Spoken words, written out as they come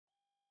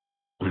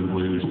and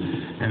blues,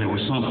 and it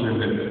was something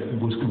that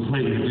was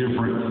completely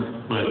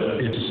different, but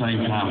at the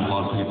same time, a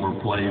lot of people are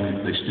playing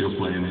it. They still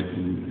playing it,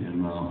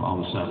 and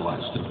all the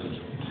satellite stuff is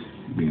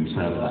being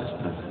satellite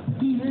stuff.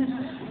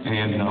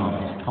 And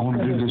I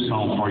want to do this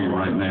song for you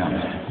right now.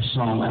 A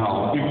song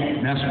called,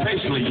 now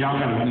especially y'all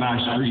got a nice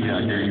street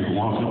out here. You can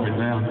walk up and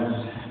down.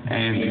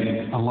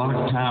 And a lot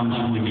of times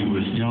when you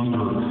was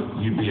younger,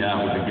 you'd be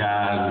out with a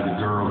guy, with a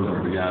girl,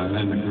 or the guy, and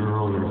then the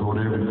girl, or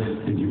whatever,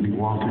 and you'd be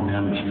walking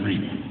down the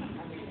street,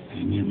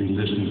 and you'd be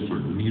listening for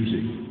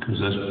music, because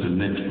that's the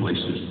next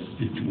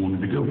places that you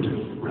wanted to go to,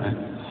 right?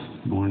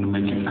 You wanted to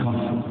make it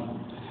comfortable.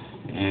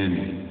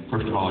 And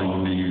first of all, you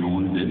knew you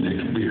wanted that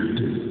next beer,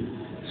 too.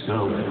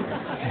 So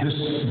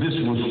this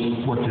was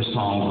what this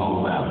song's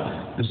all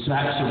about. The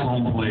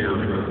saxophone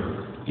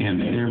player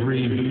in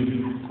every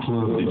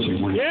club that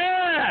you went to,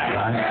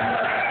 right?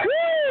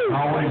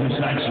 Always a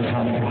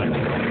saxophone player.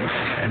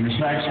 And the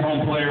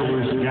saxophone player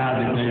was the guy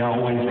that they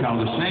always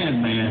called the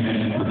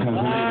Sandman, because every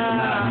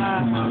night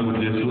he'd come up with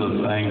this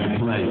little thing to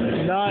play.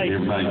 Nice.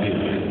 Everybody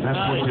did.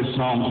 That's what this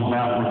song's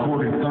about.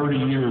 Recorded 30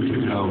 years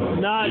ago.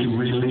 Nice. He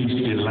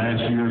released it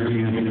last year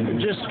again.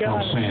 Just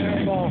got it.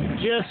 Sandman.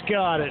 Just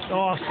got it.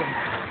 Awesome.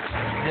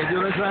 Did you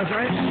do this last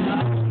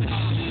night?